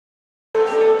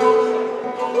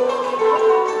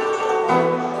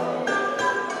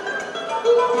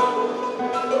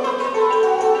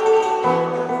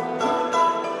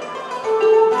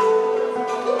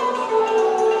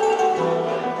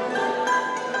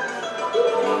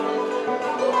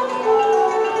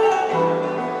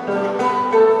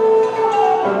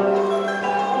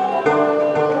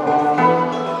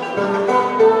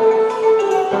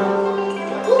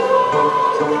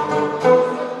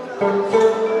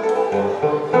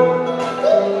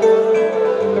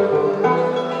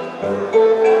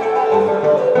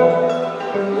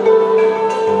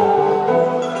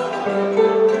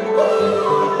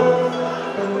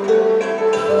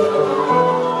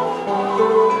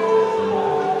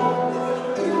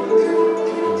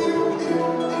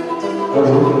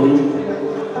Good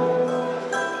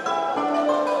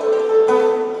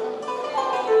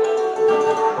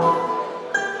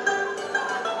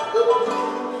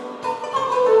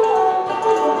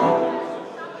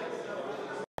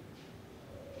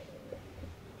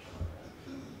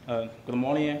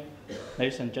morning,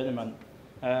 ladies and gentlemen.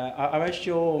 I will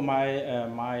show my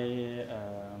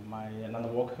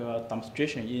land work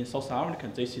demonstration in South Africa.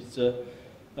 This is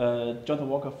joint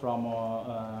work from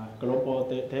Global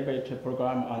Debate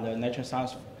Program and the Nature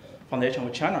Science Foundation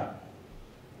of China.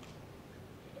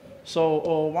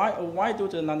 So why do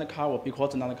the land cover?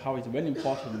 Because the land cover is very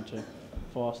important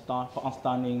for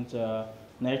understanding the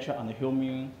nature and the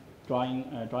human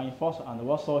drawing force, and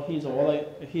also he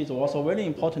is also very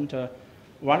important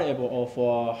variable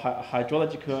for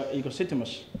hydrological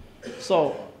ecosystems.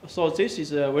 So this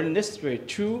is very necessary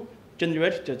to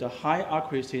generate the high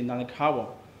accuracy land cover.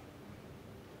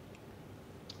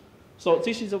 So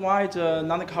this is why the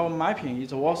land cover mapping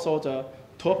is also the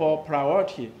top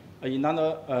priority in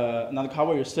land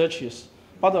cover researches.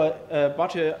 But at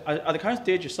the current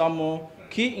stage, some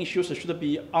key issues should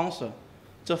be answered.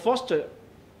 The first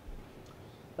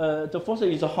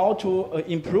is how to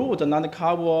improve the land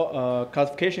cover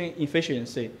classification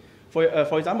efficiency.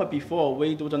 For example, before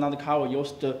we do the land cover,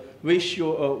 use the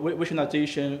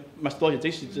visualization methodology.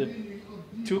 This is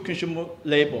to consumer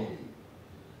label.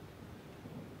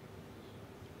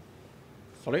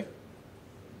 Sorry.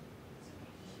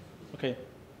 Okay.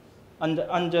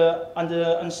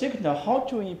 And second, how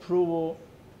to improve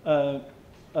the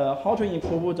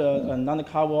land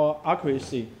cover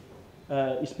accuracy.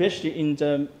 Especially in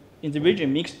the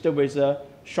region mixed with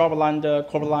shrubland,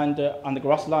 cropland, and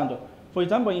grassland. For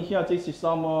example, in here, this is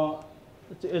some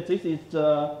this is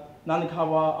the land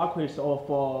cover accuracy of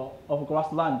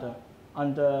grassland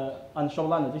and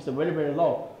shrubland. This is very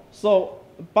low. So,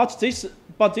 but this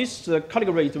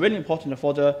category is very important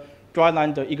for the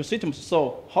dryland ecosystems.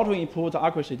 So, how to improve the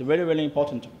accuracy is very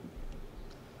important.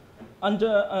 And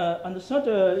the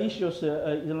third issue is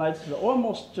like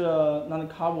almost land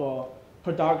cover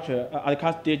product at the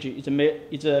current stage is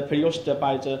produced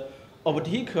by the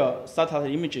optical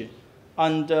satellite image,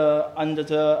 and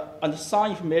the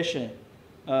sound information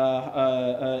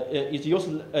is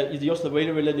used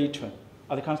very little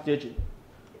at the current stage.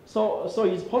 So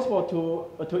it's possible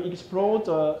to explore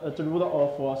the role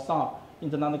of sound in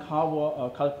the land cover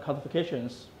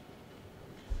classifications.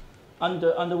 And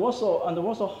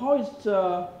also how is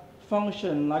the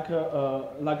function like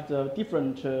the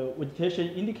different vegetation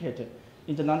indicated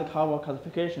in the land cover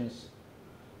classifications?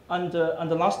 And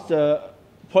the last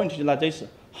point is like this: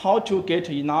 how to get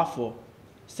enough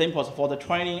samples for the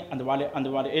training and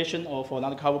validation of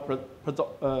land cover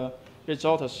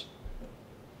results.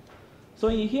 So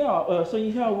in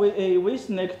here we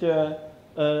select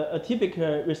a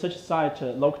typical research site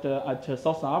located at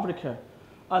South Africa.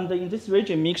 And in this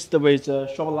region mixed with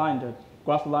shrubland,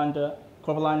 grassland,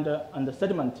 cropland, and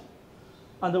sediment.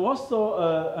 And also,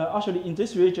 actually in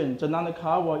this region, the land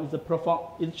cover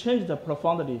is changed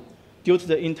profoundly due to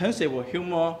the intensive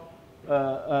human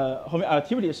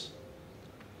activities.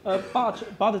 But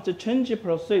the change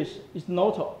process is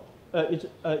not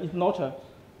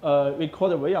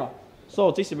recorded well.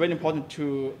 So this is very important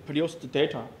to produce the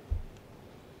data.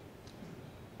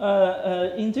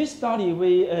 In this study,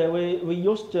 we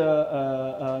used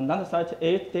Landsat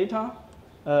 8 data.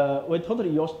 We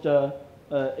totally used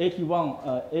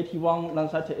 81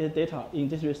 Landsat 8 data in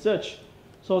this research.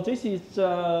 So this is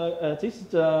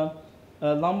the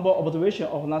number observation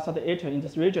of Landsat 8 in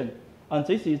this region, and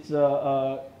this is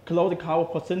cloud cover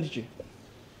percentage.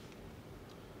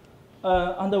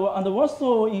 And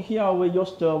also in here we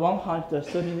used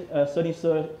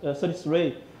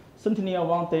 133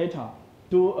 Sentinel-1 data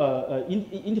to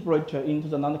integrate into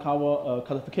the land cover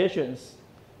classifications.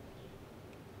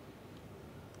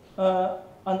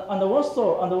 And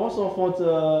also for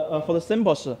the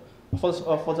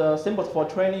samples for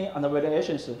training and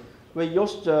evaluations, we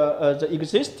used the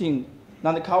existing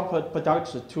land cover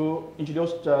products to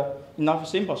introduce enough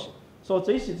samples. So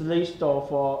this is list of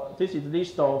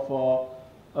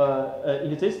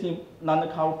existing land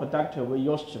cover product we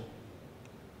used.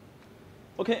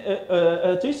 Okay,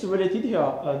 this is very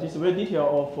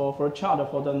detail for a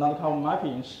chart for the land cover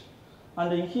mappings,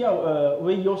 and in here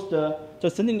we used the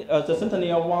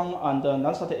Sentinel-1 and the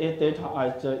Landsat 8 data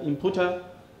as the input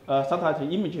satellite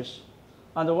images,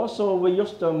 and also we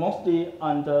used the monthly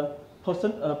and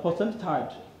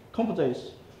percentage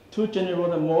composites to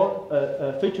generate more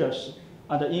features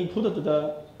and input to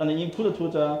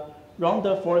the round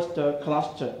forest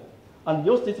cluster, and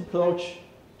use this approach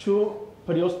to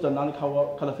produce the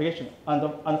non-cover classification,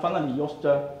 and finally use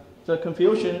the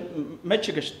confusion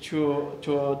matrix to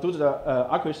do the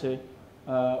accuracy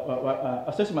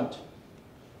assessment.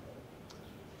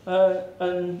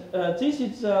 This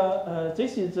is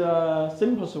the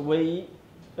simplest way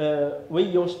we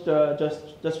use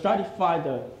the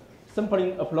stratified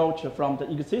sampling approach from the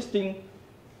existing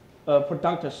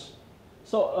products.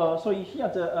 So here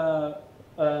the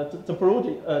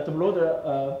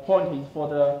broader point is for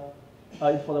the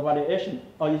variation,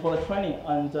 or is for the training,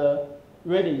 and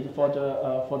ready for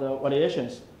the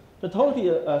variations. The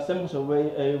total samples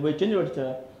we generate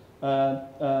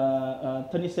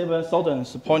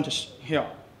 27,000 points here.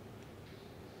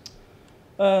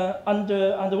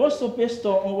 And also based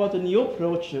on the new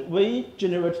approach, we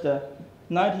generated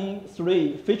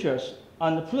 93 features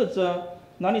and put the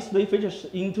 93 features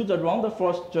into the round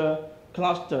first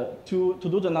cluster to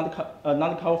do the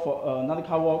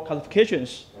non-cover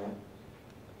classifications.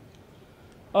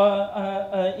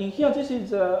 In here, this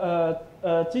is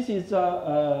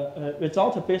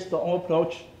result based on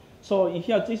approach. So in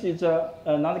here, this is a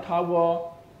non-cover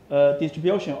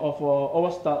distribution of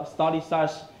our study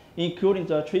size, including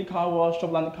the tree cover,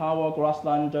 shrubland cover,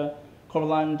 grassland,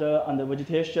 cropland, and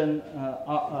vegetation,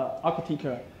 Arctic,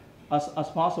 as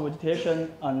part of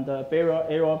vegetation and barrier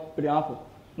area building up,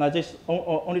 like this,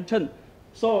 only 10.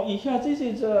 So in here, this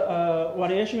is a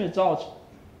variation result.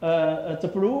 The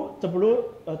blue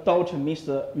dot means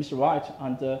right,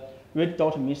 and the red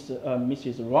dot means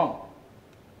wrong.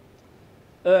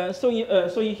 So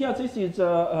in here, this is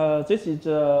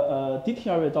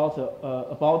detailed result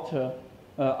about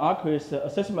accuracy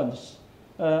assessments.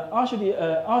 Actually,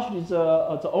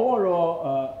 the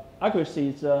overall accuracy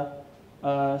is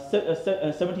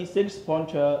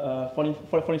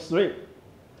 76.43.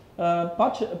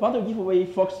 But if we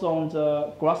focus on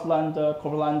the grassland,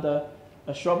 cropland,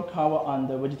 shrub cover, and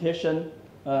vegetation,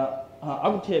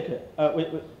 Arctic,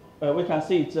 we can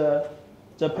see the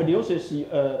produced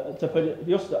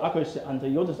accuracy and the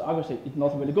user's accuracy is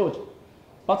not very good.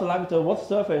 But like the water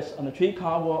surface and the tree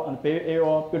cover and barrier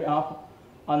area built up,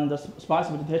 and the sparse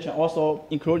vegetation, also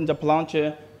including the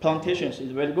plantations,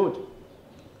 is very good.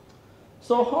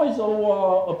 So how is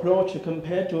our approach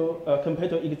compared to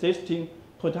existing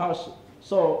products?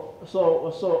 So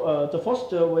the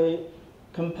first we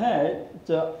compare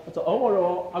the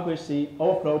overall accuracy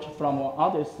of approach from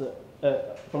others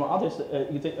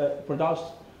products.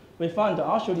 We find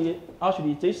actually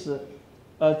this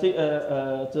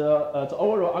the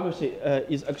overall accuracy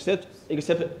is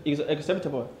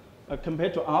acceptable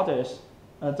compared to others.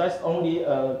 That's only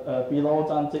below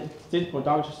than these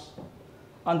products.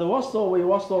 And also we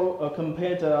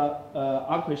compare the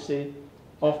accuracy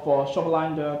of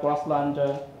shrubland, grassland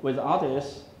with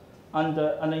others. And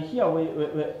here our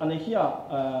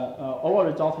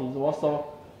result is also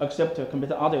accepted compared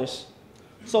to others.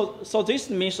 So this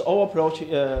means our approach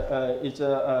is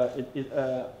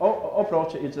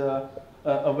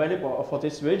available for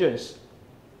these regions.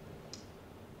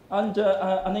 And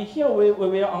here we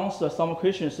will answer some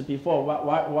questions before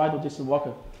why do this work.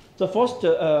 The first,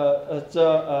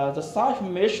 the site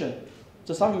information.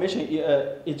 The site information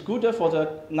is good for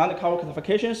the non-cover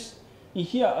classifications. In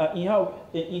here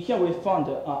we found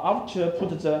after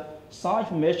put the site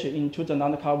information into the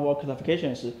non-cover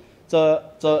classifications, the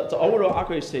overall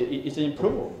accuracy is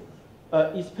improved,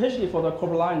 especially for the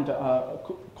cropland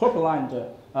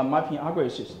mapping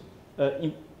accuracies.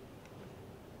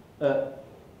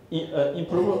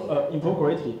 Improve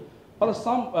greatly. But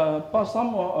some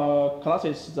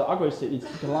classes the accuracy is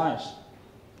declines.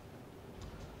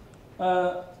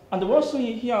 And also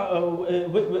in here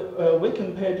we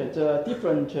compared the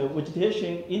different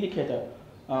vegetation indicator,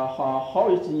 how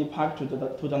it's impacted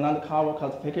to the non-cover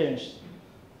classifications.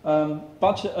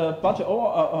 But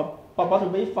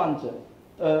we found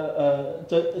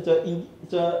the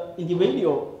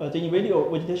individual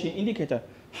vegetation indicator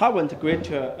haven't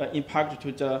greater impact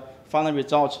to the final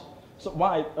result. So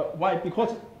why?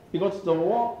 Because the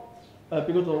wall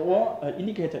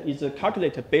indicator is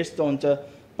calculated based on the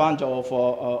band of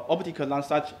optical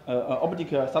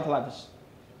satellites.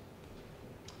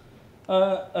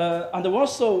 And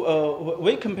also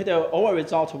we compared our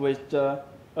result with the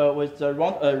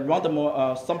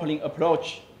random sampling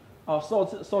approach.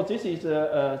 So this is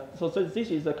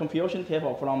the confusion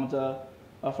table from the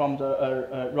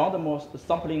random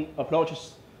sampling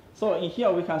approaches. So in here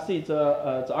we can see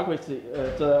the accuracy,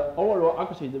 the overall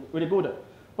accuracy is really good.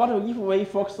 But if we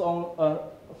focus on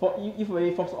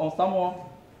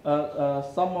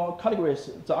some categories,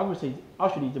 the accuracy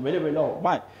actually is very, very low.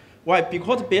 Why?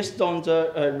 Because based on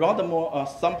the random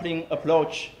sampling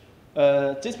approach,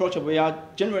 this project will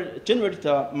generate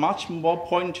much more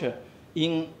pointer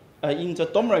in the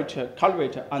dominant color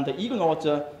and ignore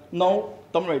the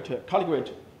non-dominant color.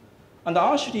 And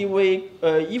actually,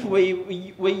 if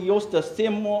we use the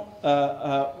same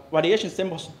variation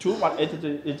samples to validate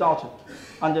the result,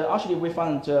 and actually we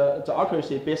find the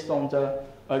accuracy based on the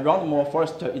random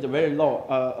forest is very low.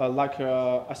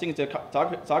 I think the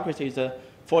accuracy is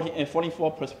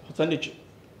 44%.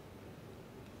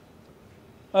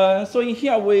 So in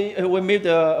here we made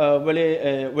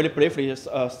very briefly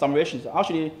summations.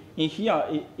 Actually, in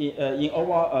here in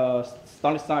our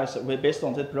study size, we based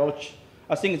on this approach.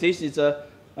 I think this is an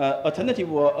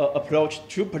alternative approach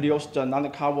to produce the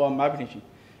non-cover mapping,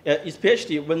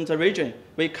 especially when the region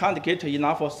we can't get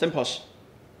enough samples.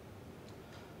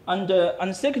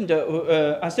 And second,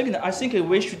 I think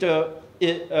we should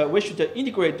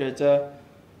integrate the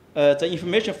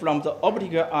information from the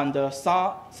optical and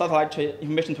satellite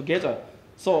information together,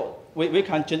 so we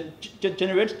can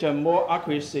generate more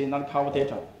accuracy non-cover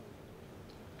data.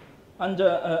 And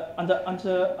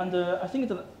I think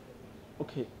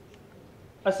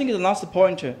the last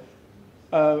point,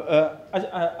 the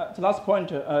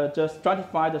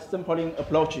stratified sampling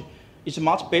approach is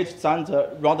much better than the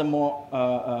random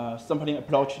sampling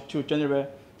approach to generate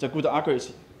the good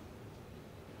accuracy.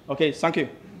 Okay, thank you.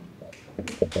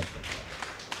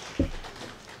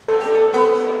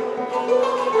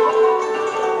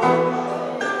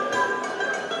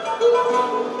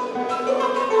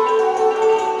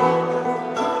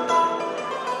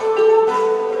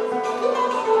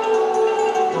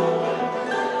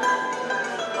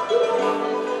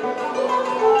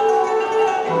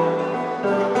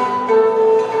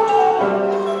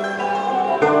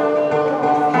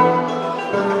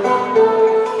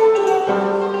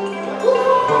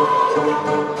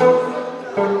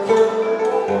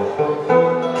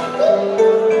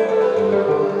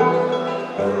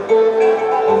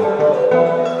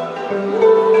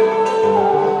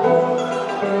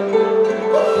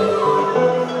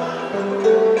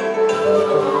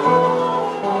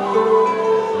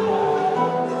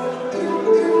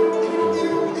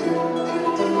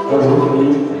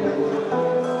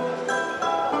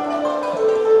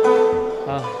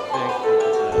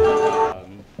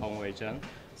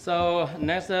 So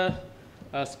next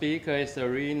speaker is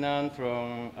Rinan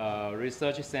from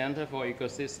Research Center for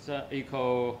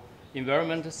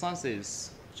Environmental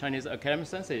Sciences, Chinese Academic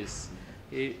Sciences.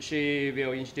 She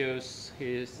will introduce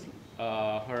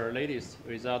her latest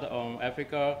result on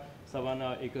Africa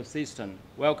savanna ecosystem.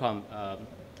 Welcome,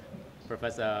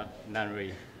 Professor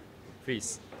Nanri,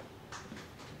 please.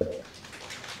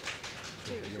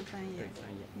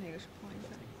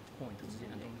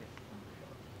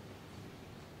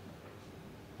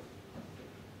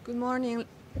 Good morning,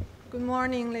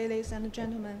 ladies and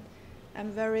gentlemen.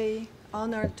 I'm very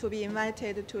honored to be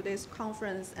invited to this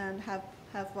conference and have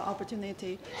the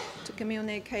opportunity to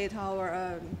communicate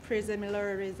our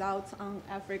preliminary results on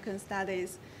African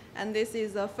studies. And this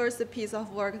is the first piece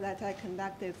of work that I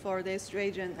conducted for this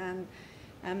region, and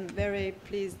I'm very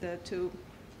pleased to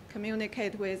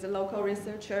communicate with local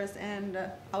researchers, and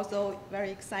also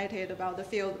very excited about the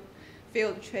field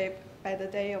trip by the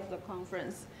day of the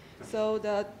conference. So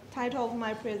the title of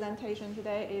my presentation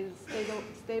today is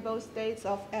Stable States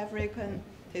of African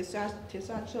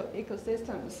Terrestrial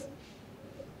Ecosystems.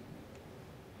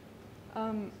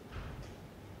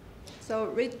 So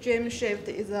regime shift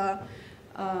is a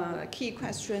key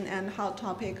question and hot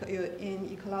topic in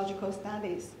ecological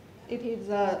studies. It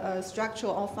is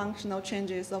structural or functional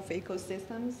changes of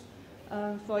ecosystems.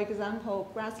 For example,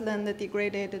 grassland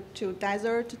degraded to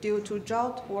desert due to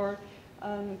drought, or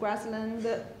grassland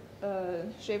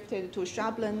shifted to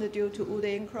shrubland due to wood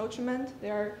encroachment.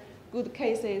 There are good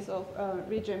cases of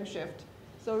regime shift.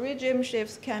 So regime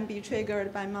shifts can be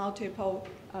triggered by multiple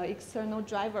external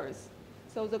drivers.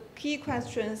 So the key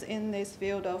questions in this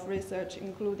field of research,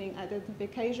 including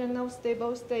identification of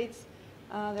stable states,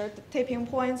 there are tipping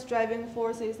points, driving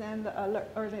forces, and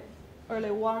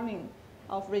early warning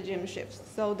of regime shifts.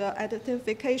 So the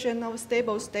identification of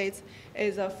stable states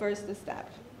is a first step.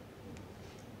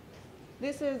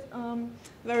 This is a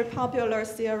very popular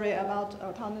theory about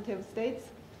alternative states.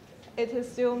 It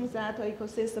assumes that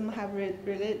ecosystems have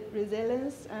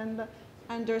resilience, and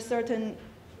under certain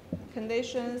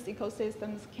conditions,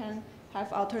 ecosystems can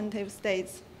have alternative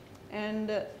states.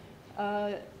 And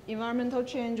environmental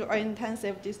change or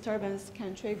intensive disturbance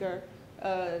can trigger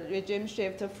regime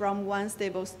shift from one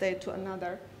stable state to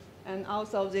another. And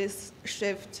also this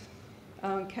shift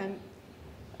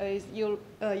is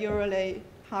usually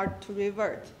hard to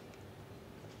revert.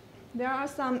 There are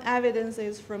some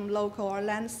evidences from local or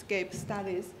landscape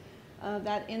studies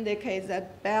that indicate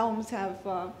that biomes have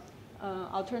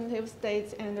alternative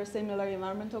states under similar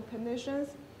environmental conditions,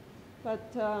 but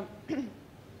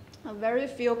very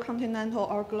few continental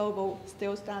or global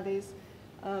still studies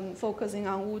focusing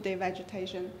on woody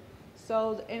vegetation.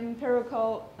 So the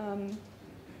empirical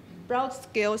broad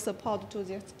scale support to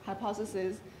this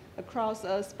hypothesis across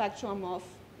a spectrum of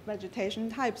vegetation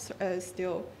types is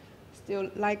still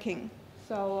lacking.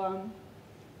 So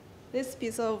this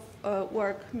piece of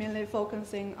work mainly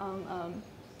focusing on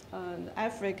the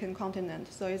African continent.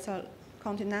 So it's a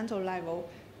continental level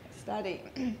study.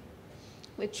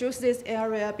 We choose this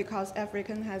area because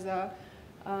African has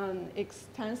an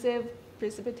extensive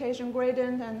precipitation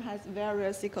gradient and has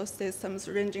various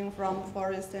ecosystems ranging from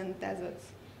forests and deserts,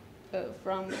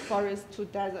 from forests to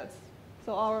deserts.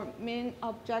 So our main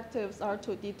objectives are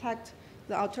to detect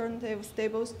the alternative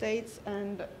stable states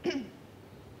and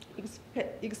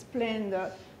explain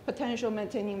the potential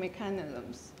maintaining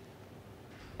mechanisms.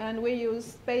 And we use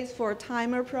space for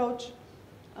time approach.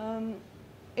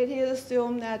 It is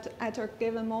assumed that at a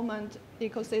given moment,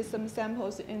 ecosystem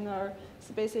samples in a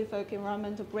specific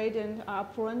environmental gradient are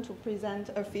prone to present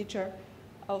a feature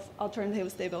of alternative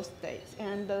stable states.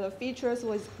 And the features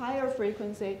with higher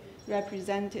frequency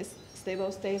represent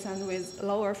stable states, and with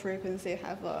lower frequency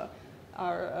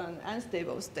are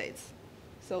unstable states.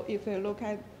 So if you look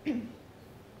at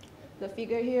the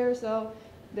figure here, so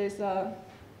there's the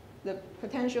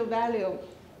potential value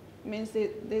means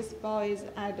this ball is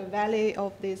at the valley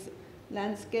of this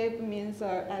landscape, means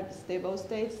at stable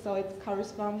state, so it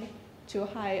corresponds to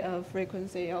high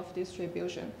frequency of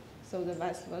distribution, so the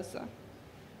vice versa.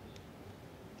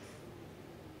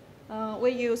 We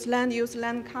use land use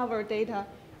land cover data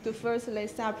to firstly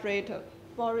separate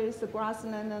forest,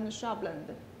 grassland, and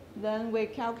shrubland. Then we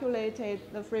calculated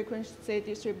the frequency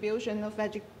distribution of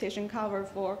vegetation cover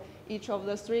for each of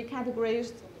the three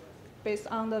categories based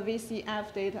on the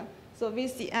VCF data. So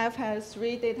VCF has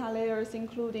 3 data layers,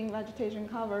 including vegetation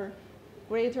cover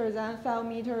greater than 5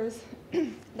 meters,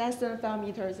 less than 5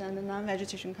 meters, and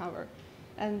non-vegetation cover.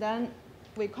 And then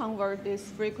we convert this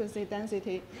frequency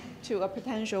density to a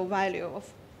potential value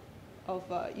of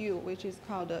U, which is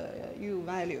called the U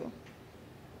value.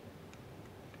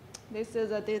 This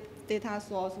is a data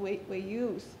source we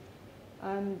use,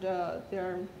 and there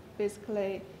are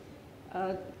basically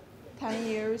 10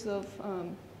 years of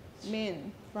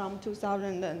mean from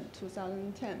 2000 and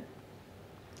 2010.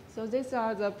 So these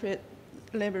are the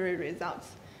preliminary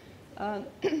results.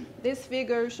 This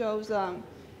figure shows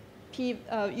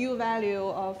U value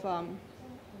of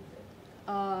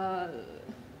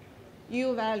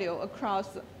U value across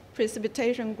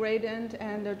precipitation gradient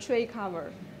and the tree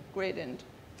cover gradient.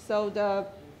 So the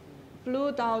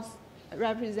blue dots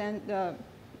represent the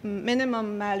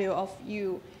minimum value of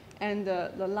U, and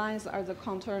the lines are the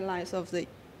contour lines of the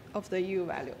U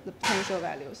value, the potential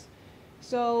values.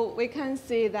 So we can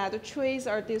see that the trees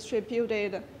are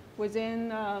distributed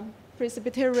within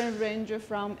precipitation range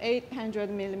from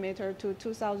 800 millimeter to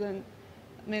 2,000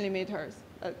 millimeters.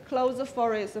 Closed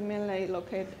forests mainly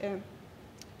located in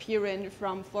P range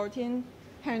from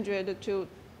 1,400 to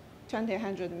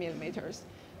 2,000 millimeters.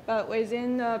 But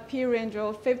within the P range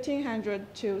of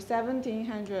 1,500 to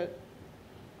 1,700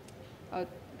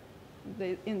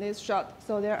 in this shot,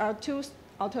 so there are 2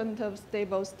 alternative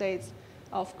stable states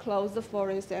of closed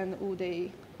forest and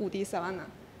woody savanna.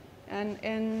 And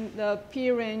in the P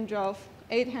range of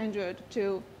 800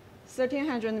 to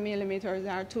 1,300 millimeters,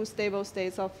 there are 2 stable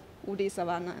states of woody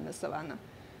savanna and savanna.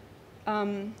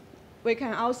 We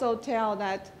can also tell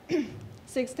that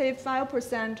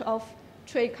 65% of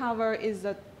tree cover is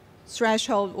the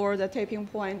threshold or the tipping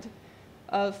point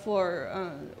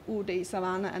for woody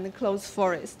savanna and closed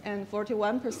forest, and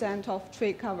 41% of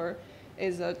tree cover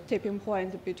is a tipping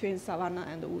point between savanna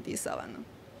and woody savanna.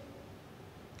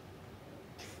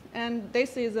 And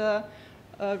this is a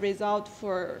result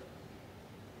for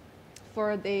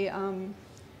the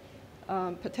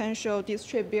potential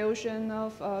distribution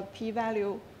of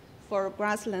p-value for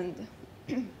grassland.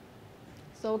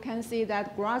 So we can see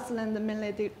that grassland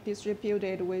mainly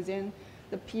distributed within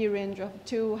the P range of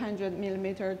 200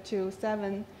 millimeter to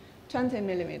 720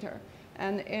 millimeter.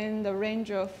 And in the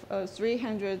range of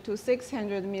 300 to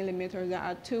 600 millimeter, there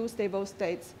are 2 stable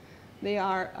states. They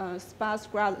are sparse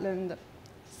grassland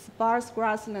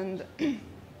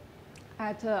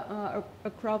at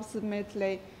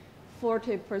approximately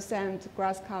 40%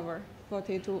 grass cover,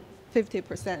 40 to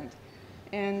 50%,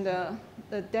 and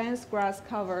the dense grass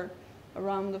cover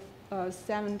around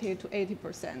 70 to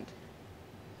 80%.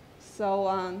 So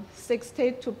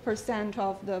 62%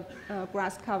 of the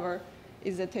grass cover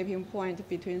is the tipping point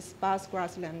between sparse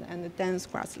grassland and the dense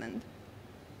grassland.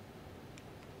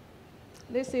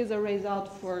 This is a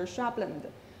result for shrubland.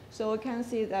 So we can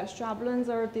see that shrublands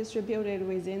are distributed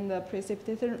within the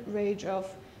precipitation range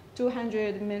of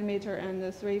 200 millimeter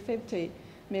and 350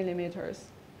 millimeters.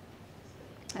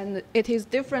 And it is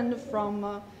different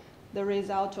from the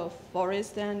result of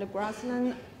forest and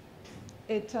grassland.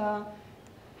 It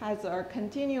has a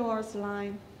continuous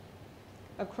line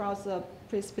across the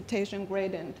precipitation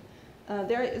gradient.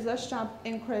 There is a sharp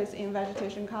increase in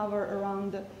vegetation cover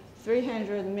around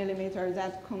 300 millimeters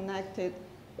that connected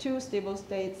two stable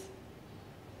states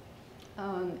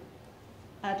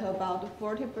at about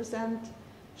 40%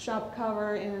 shrub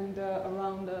cover and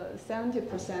around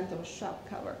 70% of shrub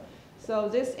cover. So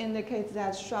this indicates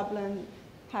that shrubland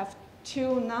have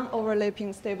two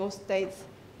non-overlapping stable states,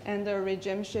 and the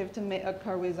regime shift may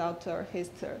occur without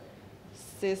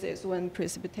hysteresis when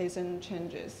precipitation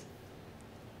changes.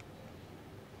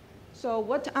 So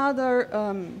what other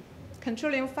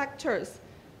controlling factors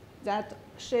that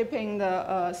shaping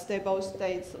the stable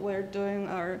states? We're doing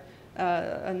our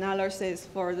analysis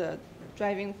for the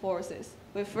driving forces.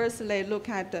 We firstly look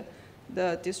at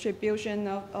the distribution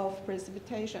of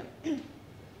precipitation.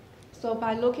 So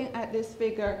by looking at this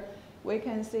figure, we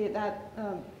can see that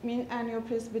mean annual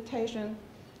precipitation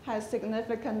has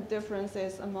significant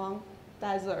differences among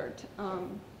desert,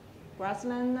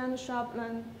 grassland and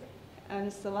shrubland,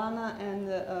 and savanna and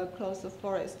close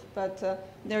forest. But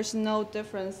there's no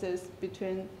differences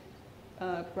between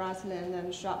grassland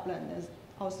and shrubland. There's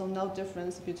also no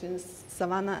difference between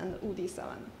savanna and woody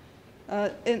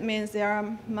savanna. It means there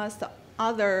are most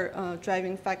other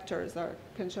driving factors are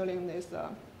controlling these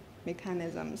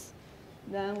mechanisms.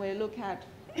 Then we look at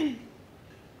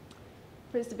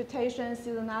precipitation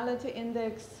seasonality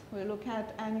index. We look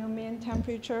at annual mean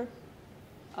temperature.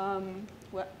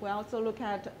 We also look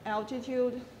at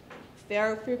altitude,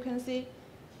 fair frequency,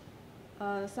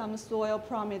 some soil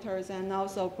parameters, and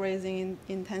also grazing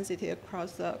intensity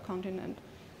across the continent.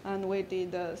 And we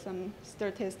did some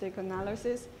statistic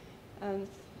analysis. And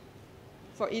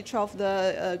for each of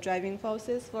the driving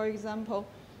forces, for example,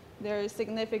 there are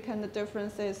significant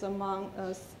differences among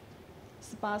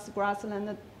sparse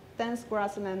grassland, dense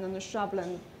grassland, and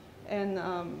shrubland in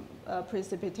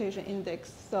precipitation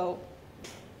index. So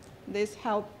this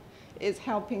is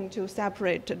helping to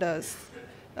separate the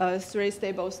three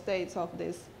stable states of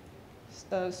these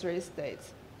three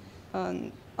states.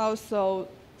 Also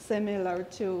similar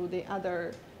to the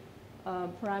other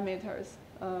parameters.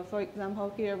 For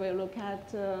example, here we look at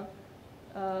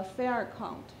fair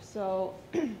count. So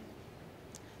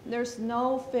there's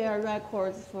no fair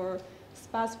records for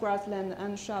sparse grassland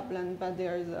and shrubland, but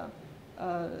there's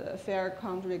a fair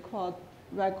count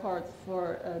record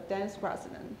for dense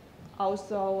grassland.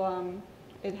 Also,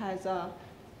 it has a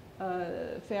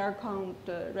fair count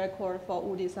record for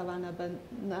woody savanna, but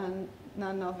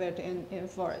none of it in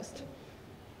forest.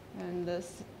 And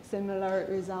similar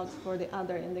results for the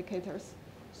other indicators.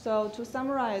 So to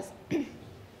summarize,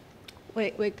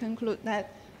 we conclude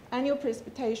that annual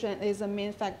precipitation is a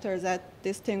main factor that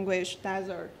distinguish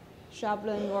desert,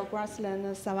 shrubland or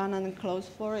grassland, savanna, and close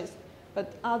forest.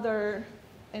 But other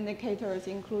indicators,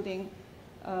 including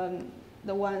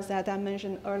the ones that I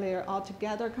mentioned earlier,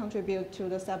 altogether contribute to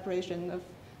the separation of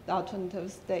the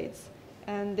alternative states.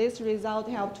 And this result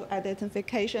help to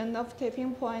identification of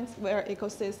tipping points where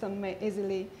ecosystem may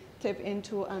easily tip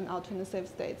into an alternative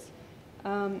states.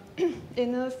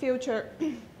 In the future,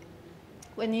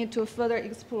 we need to further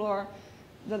explore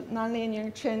the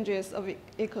nonlinear changes of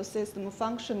ecosystem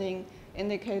functioning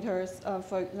indicators,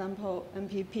 for example,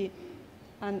 MPP,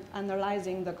 and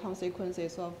analyzing the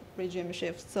consequences of regime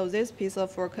shifts. So this piece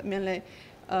of work mainly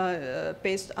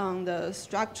based on the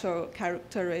structural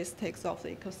characteristics of the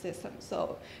ecosystem.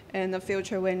 So in the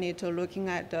future, we need to looking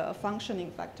at the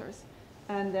functioning factors.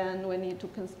 And then we need to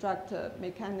construct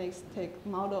mechanistic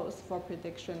models for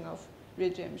prediction of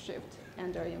regime shift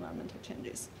and their environmental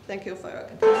changes. Thank you for your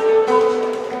attention.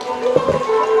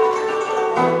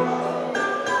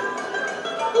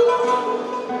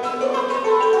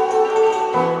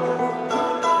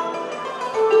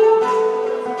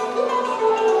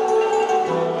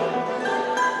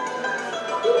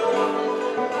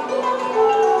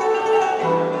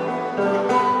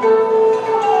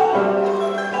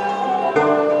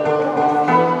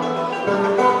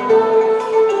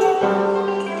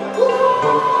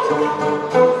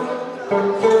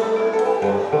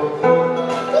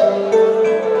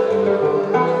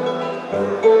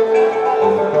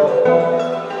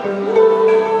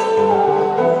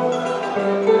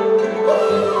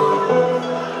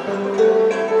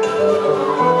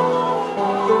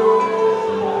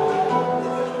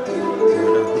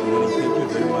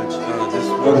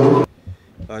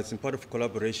 it's in part of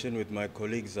collaboration with my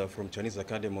colleagues from Chinese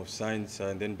Academy of Science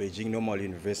and then Beijing Normal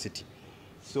University.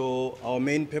 So our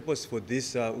main purpose for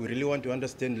this, we really want to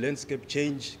understand landscape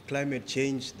change, climate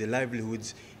change, the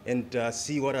livelihoods, and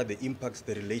see what are the impacts,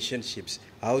 the relationships,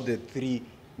 how the three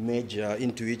merge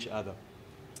into each other.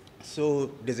 So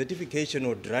desertification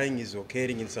or drying is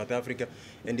occurring in South Africa,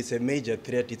 and it's a major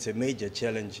threat, it's a major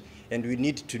challenge, and we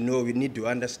need to know, we need to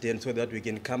understand so that we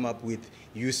can come up with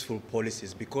useful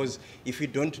policies, because if we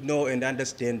don't know and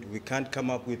understand, we can't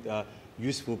come up with a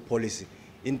useful policy.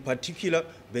 In particular,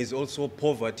 there's also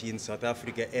poverty in South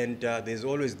Africa, and there's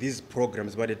always these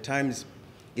programs, but at times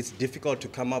it's difficult to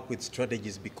come up with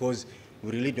strategies because we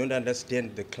really don't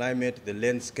understand the climate, the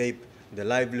landscape, the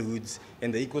livelihoods,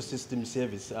 and the ecosystem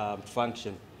service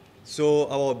function. So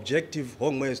our objective,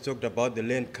 Hong Wei has talked about the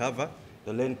land cover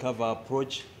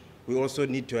approach. We also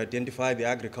need to identify the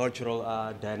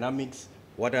agricultural dynamics,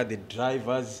 what are the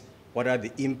drivers, what are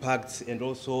the impacts, and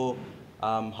also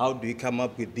how do we come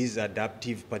up with these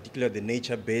adaptive, particularly the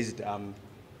nature-based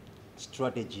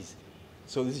strategies.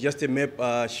 So this is just a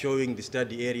map showing the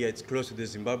study area. It's close to the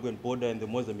Zimbabwean border and the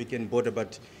Mozambican border,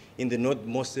 but in the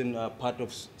northwestern part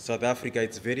of South Africa,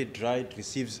 it's very dry, it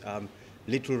receives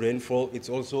little rainfall. It's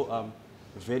also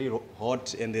very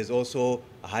hot, and there's also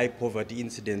a high poverty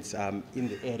incidence in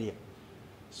the area.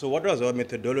 So what was our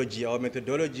methodology? Our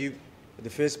methodology, the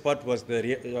first part was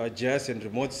the GIS and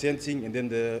remote sensing, and then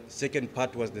the second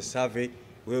part was the survey,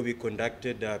 where we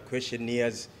conducted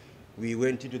questionnaires. We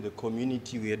went into the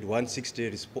community. We had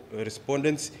 160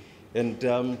 respondents,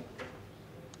 and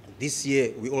this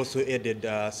year we also added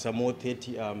some more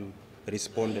 30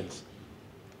 respondents.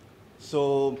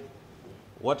 So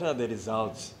what are the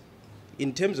results?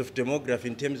 In terms of demography,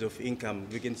 in terms of income,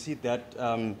 we can see that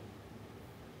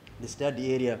the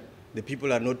study area, the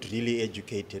people are not really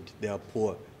educated, they are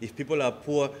poor. If people are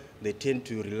poor, they tend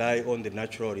to rely on the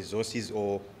natural resources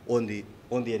or on the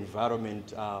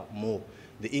environment more.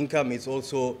 The income is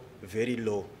also very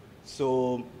low.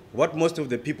 So what most of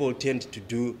the people tend to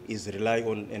do is rely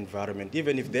on environment.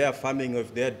 Even if they are farming or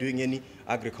if they are doing any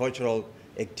agricultural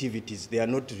activities, they are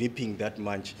not reaping that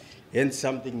much. Hence,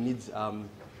 something needs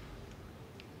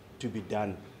to be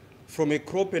done. From a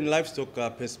crop and livestock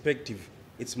perspective,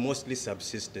 it's mostly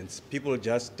subsistence. People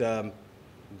just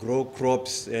grow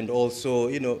crops and also,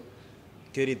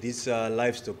 carry this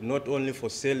livestock, not only for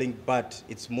selling, but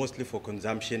it's mostly for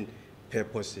consumption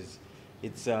purposes.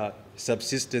 It's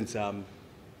subsistence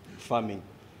farming.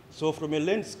 So from a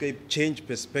landscape change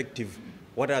perspective,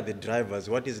 what are the drivers?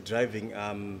 What is driving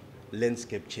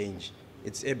landscape change?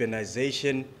 It's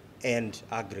urbanization and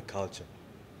agriculture.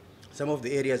 Some of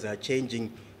the areas are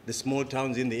changing, the small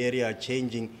towns in the area are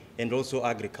changing, and also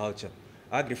agriculture.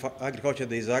 Agriculture,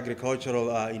 there is agricultural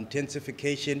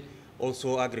intensification,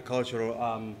 also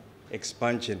agricultural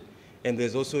expansion. And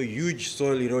there's also huge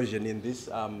soil erosion in this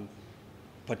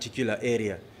particular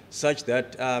area, such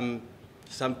that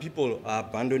some people are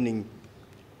abandoning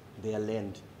their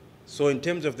land. So in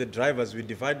terms of the drivers, we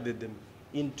divided them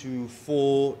into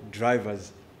 4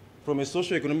 drivers. From a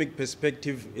socio-economic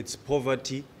perspective, it's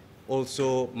poverty,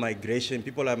 also migration.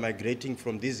 People are migrating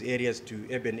from these areas to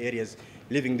urban areas,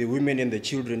 leaving the women and the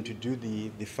children to do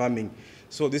the farming.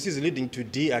 So this is leading to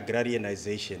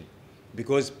de-agrarianization,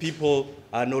 because people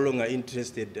are no longer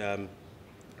interested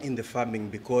in the farming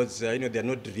because they're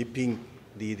not reaping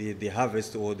the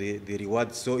harvest or the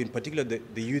rewards. So in particular,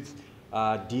 the youth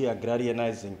are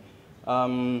de-agrarianizing.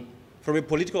 From a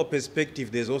political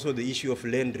perspective, there's also the issue of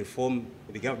land reform.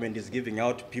 The government is giving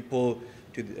out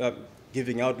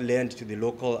land to the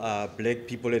local black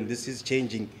people, and this is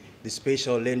changing the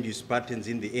spatial land use patterns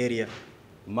in the area.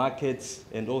 Markets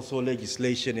and also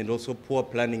legislation and also poor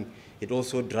planning, it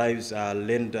also drives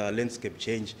landscape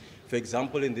change. For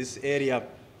example, in this area,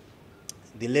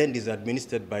 the land is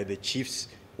administered by the chiefs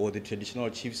or the traditional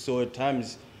chiefs. So at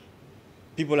times,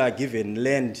 people are given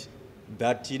land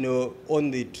that,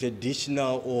 on the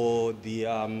traditional or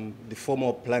the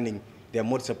formal planning, they are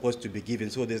not supposed to be given.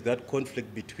 So there's that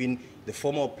conflict between the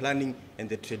formal planning and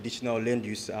the traditional land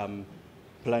use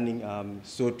planning,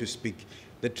 so to speak.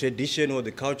 The tradition or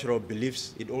the cultural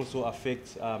beliefs, it also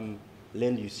affects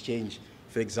land use change.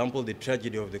 For example, the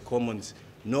tragedy of the commons,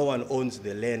 no one owns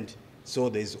the land, so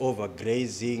there's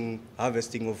overgrazing,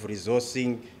 harvesting of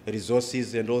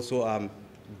resources, and also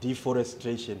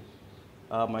deforestation.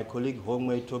 My colleague Hong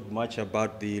Wei talked much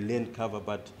about the land cover,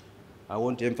 but I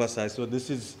want to emphasize, so this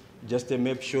is just a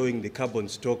map showing the carbon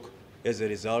stock as a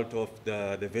result of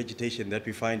the vegetation that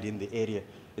we find in the area.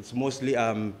 It's mostly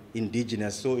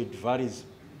indigenous, so it varies.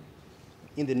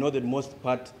 In the northernmost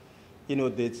part,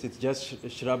 it's just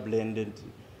shrubland, and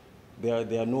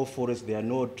There are no forests, there are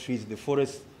no trees. The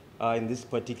forests are in this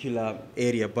particular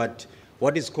area, but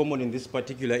what is common in this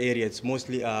particular area, it's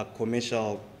mostly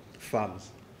commercial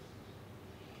farms.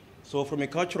 So from a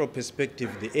cultural perspective,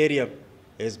 the area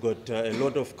has got a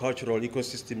lot of cultural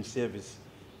ecosystem service.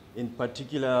 In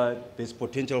particular, there's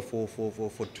potential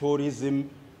for tourism.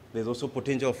 There's also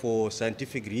potential for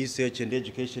scientific research and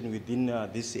education within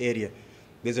this area.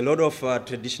 There's a lot of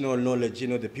traditional knowledge.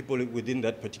 The people within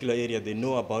that particular area, they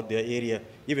know about their area.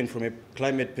 Even from a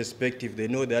climate perspective, they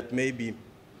know that maybe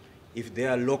if there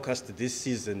are locusts this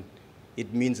season,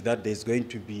 it means that there's going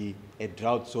to be a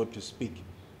drought, so to speak.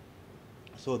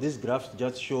 So these graphs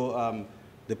just show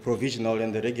the provisional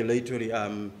and the regulatory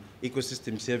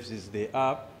ecosystem services they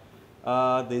are.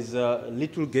 There's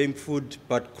little game food,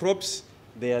 but crops,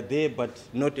 they are there, but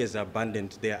not as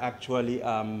abundant. They are actually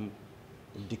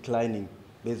declining.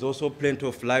 There's also plenty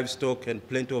of livestock and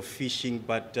plenty of fishing,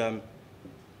 but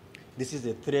this is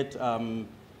a threat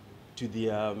to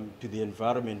the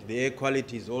environment. The air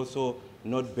quality is also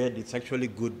not bad. It's actually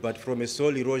good, but from a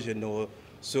soil erosion or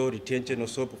soil retention or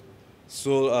soil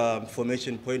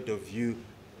formation point of view,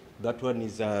 that one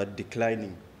is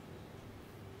declining.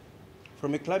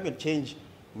 From a climate change,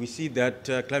 we see that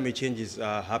climate change is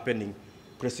happening.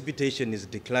 Precipitation is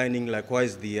declining,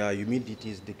 likewise the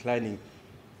humidity is declining.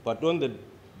 But on the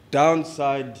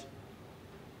downside,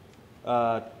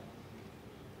 what's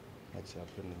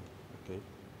happening? Okay.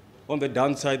 On the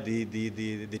downside,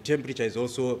 the temperature is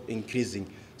also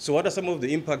increasing. So what are some of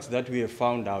the impacts that we have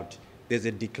found out? There's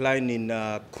a decline in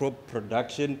crop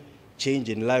production, change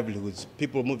in livelihoods,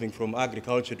 people moving from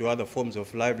agriculture to other forms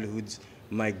of livelihoods,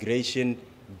 migration,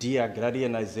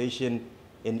 de-agrarianization,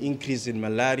 an increase in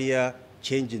malaria,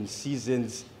 change in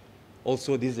seasons,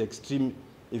 also these extreme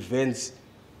events.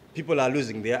 People are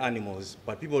losing their animals,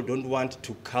 but people don't want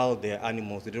to cull their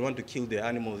animals. They don't want to kill their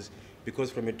animals because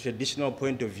from a traditional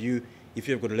point of view, if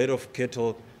you've got a lot of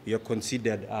cattle, you're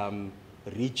considered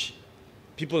rich.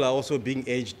 People are also being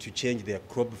urged to change their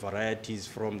crop varieties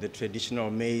from the traditional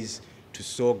maize to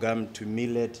sorghum to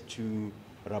millet to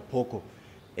rapoko.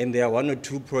 And there are one or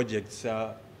two projects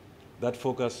that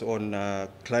focus on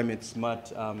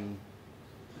climate-smart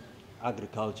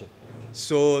agriculture.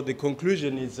 So the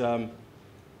conclusion is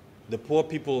the poor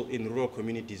people in rural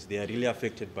communities, they are really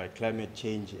affected by climate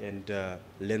change and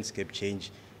landscape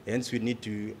change. Hence, we need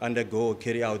to undergo or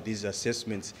carry out these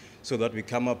assessments so that we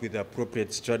come up with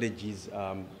appropriate strategies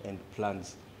and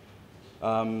plans.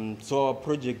 So our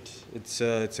project, it's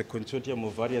a consortium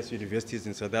of various universities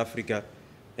in South Africa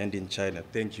and in China.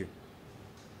 Thank you.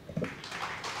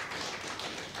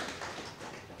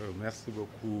 Merci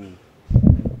beaucoup,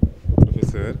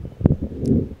 professeur.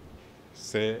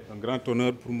 C'est un grand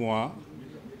honneur pour moi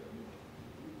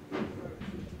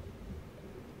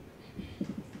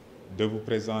de vous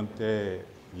présenter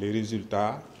les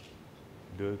résultats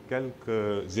de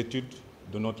quelques études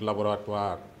de notre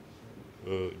laboratoire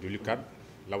de l'UCAD,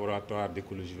 laboratoire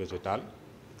d'écologie végétale.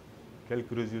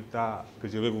 Quelques résultats que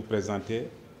je vais vous présenter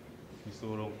qui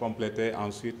seront complétés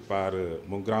ensuite par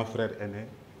mon grand frère aîné,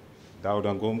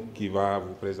 Daouda Ngom, qui va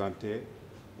vous présenter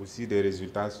aussi des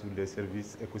résultats sur les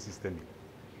services écosystémiques.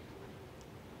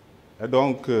 Et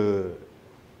donc, le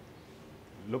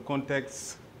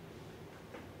contexte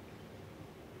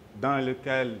dans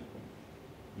lequel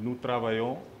nous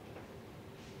travaillons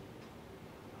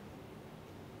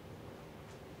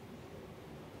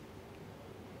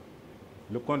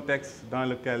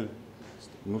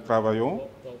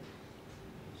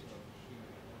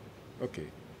Ok,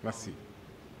 merci.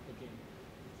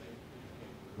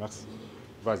 Merci.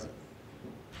 Vas-y.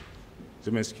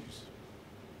 Je m'excuse.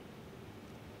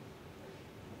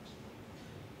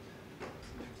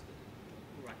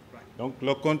 Donc,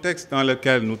 le contexte dans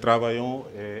lequel nous travaillons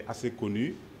est assez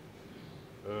connu.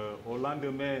 Au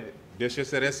lendemain des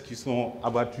sécheresses qui sont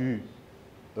abattues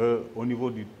au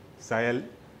niveau du Sahel,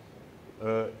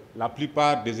 la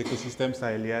plupart des écosystèmes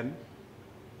sahéliens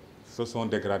se sont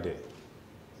dégradés,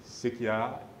 ce qui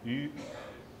a eu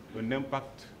un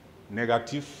impact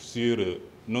négatif sur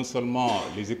non seulement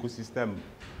les écosystèmes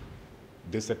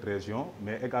de cette région,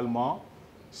 mais également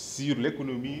sur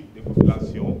l'économie des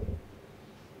populations,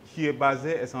 qui est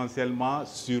basée essentiellement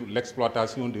sur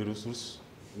l'exploitation des ressources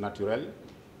naturelles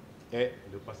et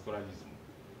le pastoralisme.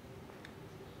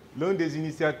 L'une des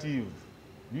initiatives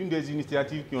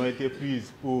qui ont été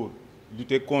prises pour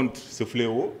lutter contre ce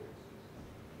fléau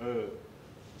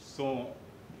sont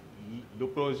le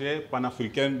projet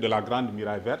panafricain de la Grande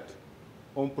Muraille Verte,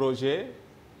 un projet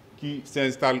qui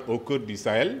s'installe au cœur du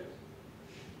Sahel,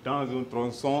 dans un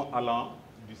tronçon allant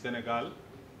du Sénégal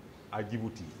à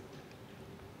Djibouti.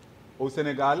 au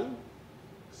Sénégal,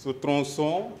 ce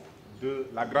tronçon de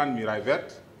la Grande Muraille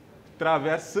Verte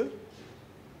traverse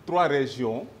 3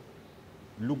 régions,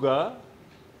 Louga,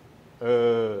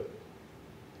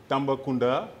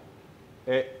 Tambacounda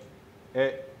et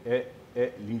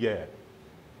Linguère.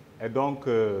 Et donc,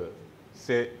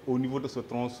 c'est au niveau de ce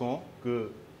tronçon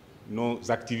que nos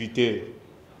activités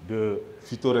de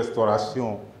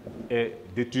phytorestauration et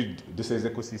d'études de ces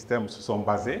écosystèmes se sont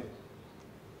basées.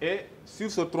 Et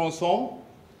sur ce tronçon,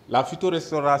 la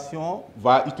phytorestauration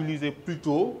va utiliser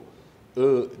plutôt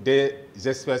des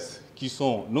espèces qui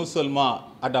sont non seulement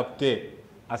adaptées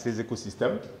à ces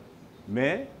écosystèmes,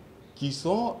 mais qui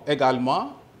sont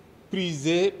également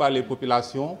prisées par les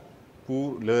populations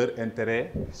pour leur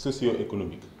intérêt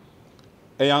socio-économique.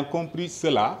 Ayant compris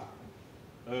cela,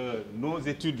 nos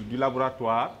études du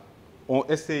laboratoire ont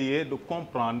essayé de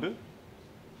comprendre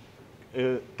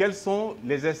quelles sont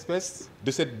les espèces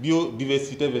de cette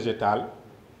biodiversité végétale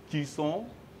qui sont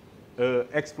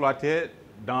exploitées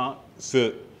dans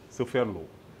ce ferlo,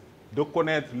 de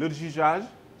connaître leur jugeage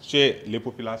chez les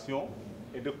populations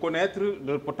et de connaître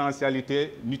leur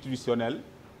potentialité nutritionnelle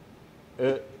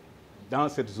dans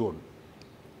cette zone.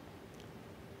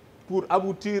 Pour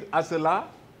aboutir à cela,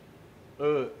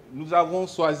 nous avons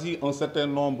choisi un certain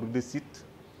nombre de sites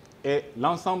et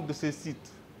l'ensemble de ces sites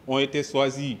ont été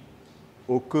choisis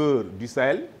au cœur du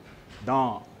Sahel,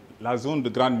 dans la zone de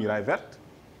Grande Muraille Verte.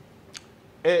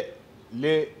 Et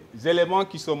les éléments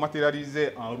qui sont matérialisés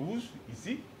en rouge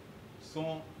ici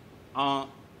sont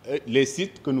les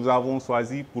sites que nous avons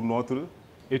choisis pour notre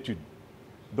étude.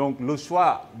 Donc le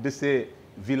choix de ces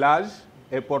villages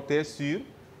est porté sur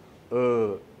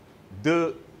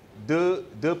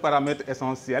deux paramètres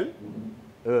essentiels,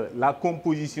 la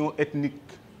composition ethnique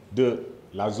de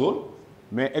la zone,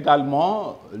 mais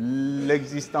également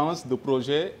l'existence de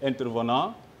projets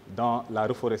intervenant dans la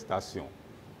reforestation.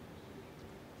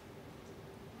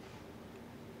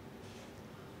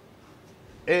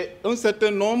 Et un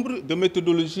certain nombre de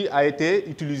méthodologies a été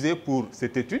utilisées pour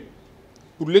cette étude.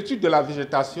 Pour l'étude de la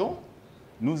végétation,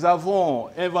 nous avons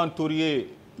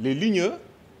inventorié les ligneux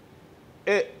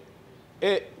et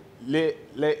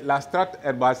la strate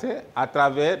herbacée à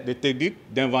travers des techniques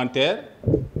d'inventaire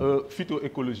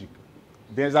phytoécologique.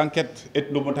 Des enquêtes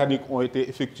ethnobotaniques ont été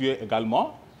effectuées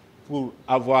également pour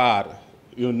avoir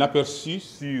un aperçu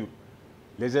sur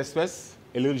les espèces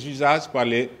et leur jugeage par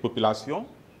les populations.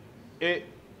 Et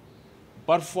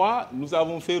parfois, nous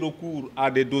avons fait recours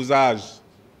à des dosages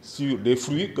sur des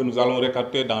fruits que nous allons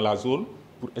récolter dans la zone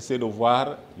pour essayer de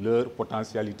voir leur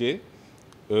potentialité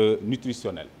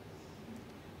nutritionnelle.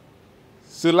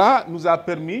 Cela nous a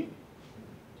permis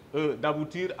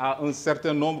d'aboutir à un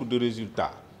certain nombre de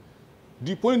résultats.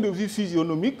 Du point de vue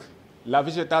physionomique, la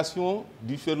végétation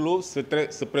du ferlo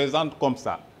se présente comme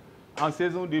ça. En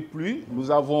saison des pluies,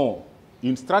 nous avons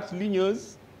une strate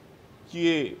ligneuse qui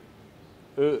est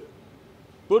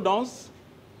peu dense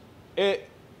et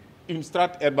une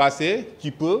strate herbacée qui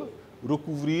peut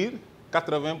recouvrir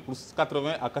 80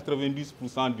 à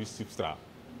 90% du substrat.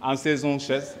 En saison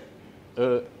sèche,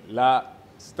 la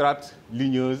strate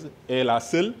ligneuse est la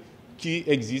seule qui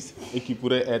existe et qui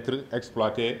pourrait être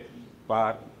exploitée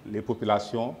par les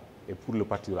populations et pour le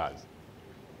pâturage.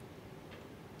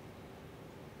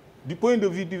 Du point de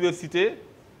vue diversité,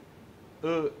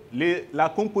 la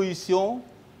composition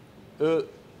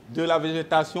de la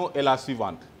végétation est la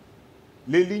suivante.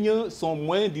 Les lignes sont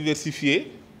moins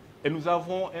diversifiées et nous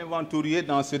avons inventorié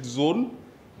dans cette zone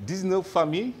 19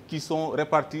 familles qui sont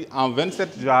réparties en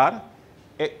 27 genres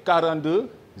et 42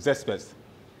 espèces.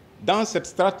 Dans cette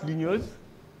strate ligneuse,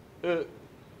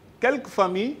 quelques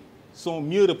familles sont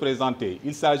mieux représentées.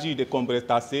 Il s'agit des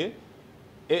Combretacées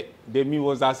et des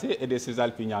Mimosacées et des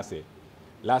Césalpignacées.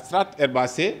 La strate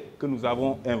herbacée que nous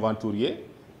avons inventoriée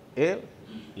est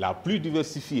la plus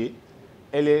diversifiée.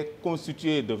 Elle est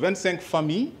constituée de 25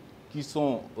 familles qui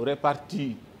sont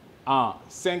réparties en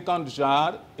 50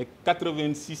 genres et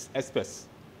 86 espèces.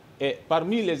 Et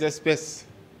parmi les espèces,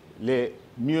 les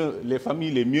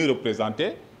familles les mieux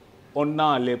représentées, on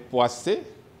a les poissées,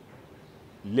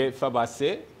 les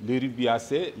fabacées, les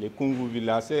rubiacées, les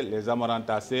convolvulacées, les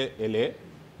amarantacées et les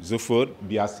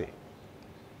euphorbiacées.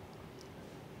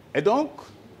 Et donc,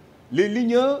 les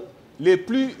lignes les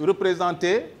plus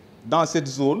représentées dans cette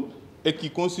zone et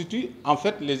qui constituent en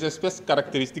fait les espèces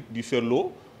caractéristiques du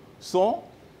ferlo sont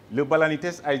le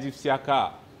Balanites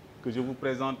aegyptiaca que je vous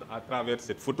présente à travers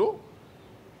cette photo,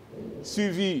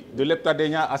 suivi de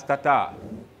l'Heptadenia astata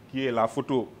qui est la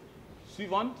photo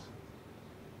suivante,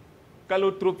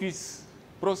 Calotropis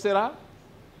procera,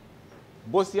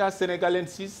 Bossia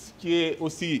senegalensis qui est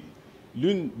aussi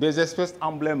l'une des espèces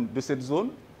emblèmes de cette zone,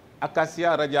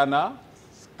 Acacia radiana,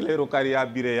 Sclerocaria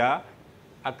birea,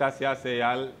 Acacia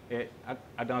seyal et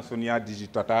Adansonia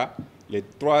digitata. Les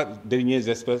 3 dernières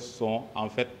espèces sont en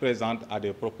fait présentes à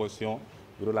des proportions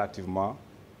relativement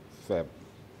faibles.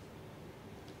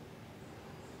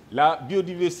 La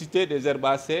biodiversité des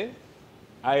herbacées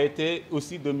a été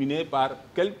aussi dominée par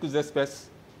quelques espèces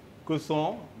que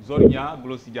sont Zornia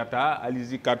glossidiata,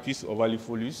 Alizicapis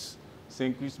ovalifolus,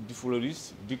 Cincus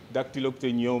biflorus,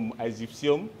 Dactyloctenium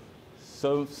aegyptium,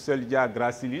 Soldia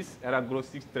gracilis,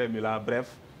 Eragrosix tremula,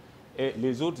 bref, et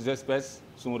les autres espèces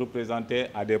sont représentées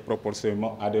à des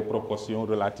proportions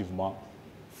relativement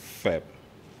faibles.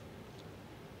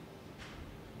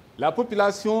 La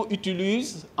population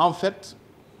utilise en fait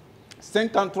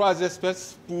 53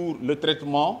 espèces pour le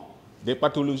traitement des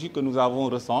pathologies que nous avons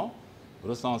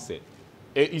recensées.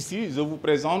 Et ici, je vous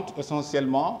présente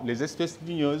essentiellement les espèces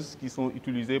ligneuses qui sont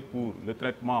utilisées pour le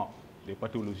traitement des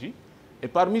pathologies. Et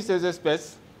parmi ces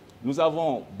espèces, nous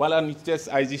avons Balanites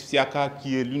aegyptiaca,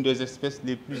 qui est l'une des espèces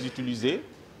les plus utilisées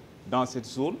dans cette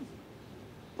zone,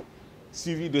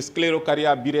 suivi de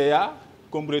Sclerocaria birea,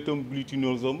 Combretum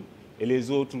glutinosum, et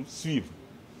les autres suivent.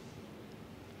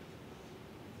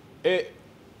 Et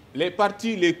les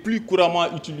parties les plus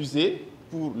couramment utilisées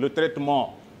pour le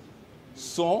traitement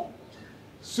sont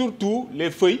surtout les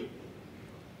feuilles,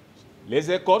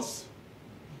 les écorces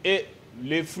et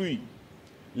les fruits.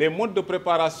 Les modes de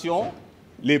préparation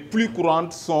les plus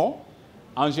courantes sont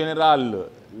en général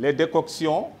les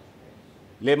décoctions,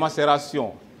 les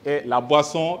macérations, et la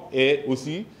boisson est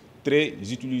aussi très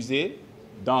utilisée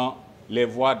dans les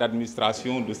voies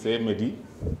d'administration de ces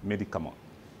médicaments.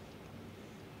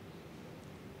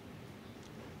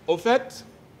 Au fait,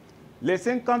 les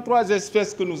 53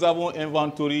 espèces que nous avons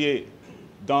inventoriées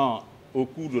au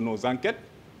cours de nos enquêtes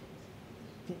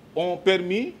ont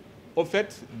permis, au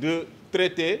fait, de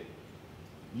traiter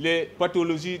les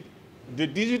pathologies de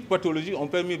 18 pathologies, ont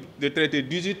permis de traiter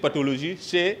 18 pathologies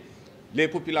chez les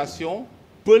populations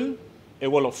Peul et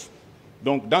Wolof.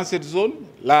 Donc, dans cette zone,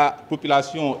 la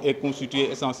population est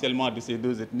constituée essentiellement de ces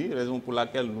 2 ethnies, raison pour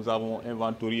laquelle nous avons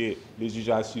inventorié les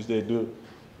usages sur ces 2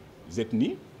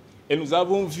 ethnies. Et nous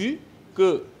avons vu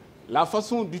que la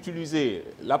façon d'utiliser,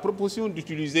 la proportion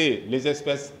d'utiliser les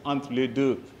espèces entre les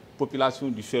 2 populations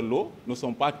du Ferlo ne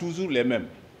sont pas toujours les mêmes.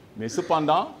 Mais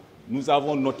cependant, nous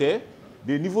avons noté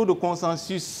des niveaux de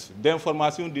consensus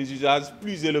d'information des usages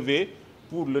plus élevés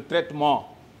pour le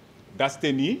traitement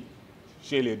d'asthénie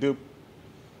chez les 2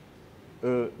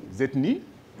 ethnies,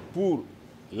 pour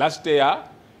l'HTA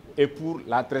et pour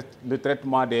le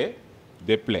traitement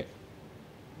des plaies.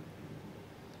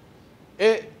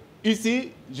 Et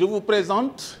ici, je vous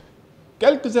présente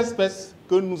quelques espèces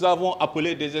que nous avons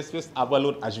appelées des espèces à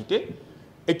valeur ajoutée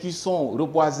et qui sont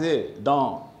reboisées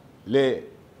dans les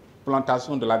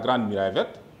plantations de la Grande Muraille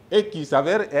Verte et qui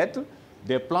s'avèrent être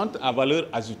des plantes à valeur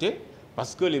ajoutée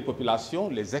parce que les populations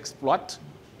les exploitent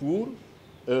pour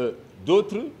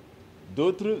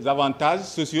d'autres avantages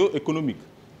socio-économiques.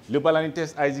 Le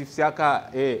Balanites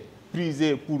aegyptiaca est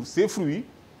prisé pour ses fruits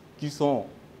qui sont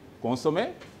consommés.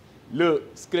 Le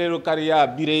Sclerocaria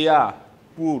birea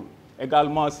pour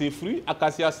également ses fruits.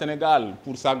 Acacia sénégal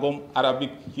pour sa gomme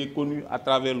arabique qui est connue à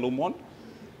travers le monde.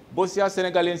 Bossia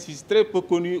sénégalensis, très peu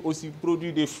connu, aussi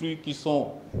produit des fruits qui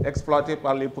sont exploités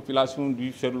par les populations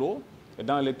du Ferlo, et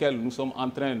dans lesquels nous sommes en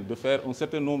train de faire un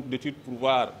certain nombre d'études pour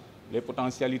voir les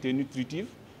potentialités nutritives.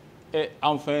 Et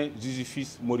enfin,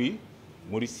 Ziziphus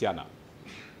mauriciana.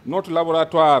 Notre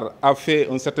laboratoire a fait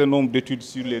un certain nombre d'études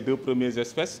sur les 2 premières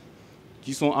espèces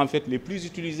qui sont en fait les plus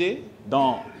utilisées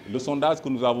dans le sondage que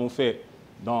nous avons fait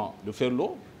dans le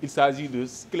Ferlo. Il s'agit de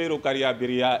Sclerocaria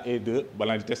birea et de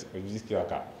Balanites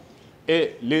aegyptiaca.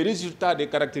 Et les résultats des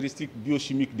caractéristiques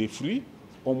biochimiques des fruits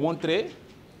ont montré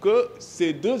que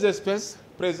ces 2 espèces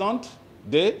présentent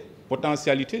des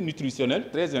potentialités nutritionnelles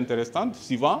très intéressantes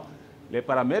suivant les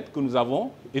paramètres que nous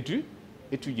avons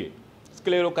étudiés.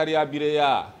 Sclerocaria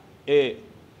birea est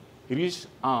riche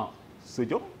en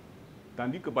sodium,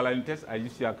 tandis que Balanites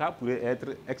aegyptiaca pourrait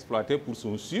être exploité pour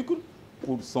son sucre,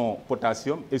 pour son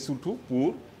potassium et surtout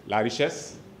pour la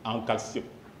richesse en calcium.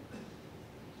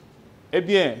 Eh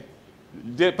bien,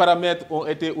 des paramètres ont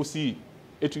été aussi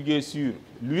étudiés sur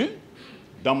l'huile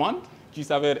d'amande, qui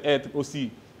s'avère être aussi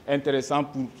intéressant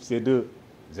pour ces 2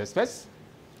 espèces.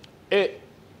 Et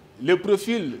le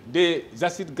profil des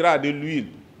acides gras de l'huile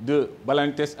de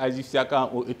Balanites aegyptiaca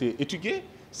ont été étudiés,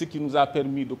 ce qui nous a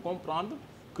permis de comprendre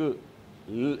que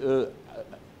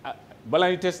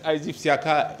Balanites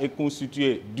aegyptiaca est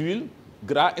constitué d'huiles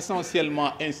gras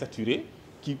essentiellement insaturés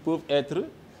qui peuvent être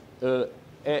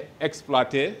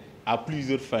exploités à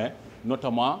plusieurs fins,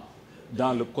 notamment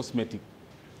dans le cosmétique.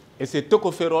 Et ces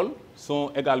tocophérols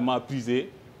sont également puisés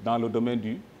dans le domaine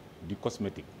du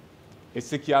cosmétique. Et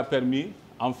ce qui a permis,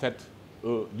 en fait,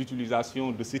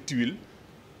 l'utilisation de cette huile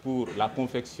pour la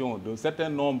confection d'un certain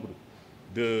nombre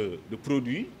de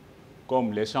produits,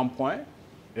 comme les shampoings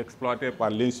exploités par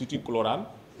l'Institut Chlorane,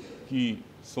 qui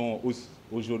sont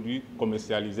aujourd'hui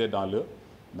commercialisés dans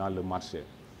le marché.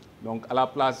 Donc, à la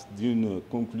place d'une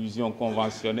conclusion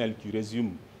conventionnelle qui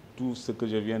résume tout ce que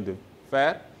je viens de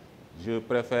faire, je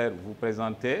préfère vous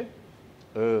présenter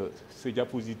ce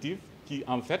diapositive qui,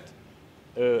 en fait,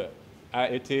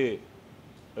 a été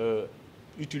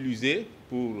utilisé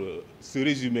pour ce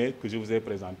résumé que je vous ai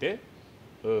présenté.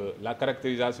 La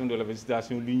caractérisation de la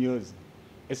végétation ligneuse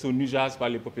et son usage par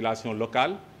les populations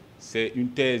locales, c'est une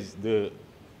thèse de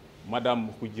Madame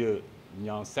Khoudieu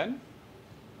Nyansen.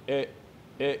 Et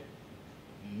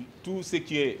tout ce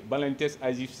qui est Balanthes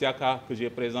aegyptiaca que j'ai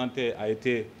présenté a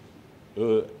été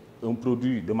un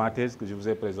produit de ma thèse que je vous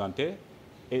ai présenté.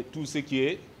 Et tout ce qui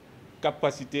est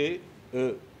capacité,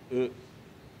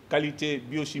 qualité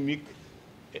biochimique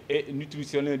et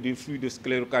nutritionnelle des fruits de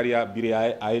Sclerocaria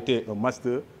bireae a été un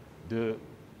master de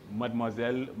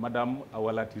Madame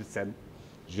Awala Tirsen.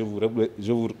 Je vous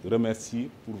remercie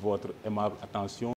pour votre aimable attention.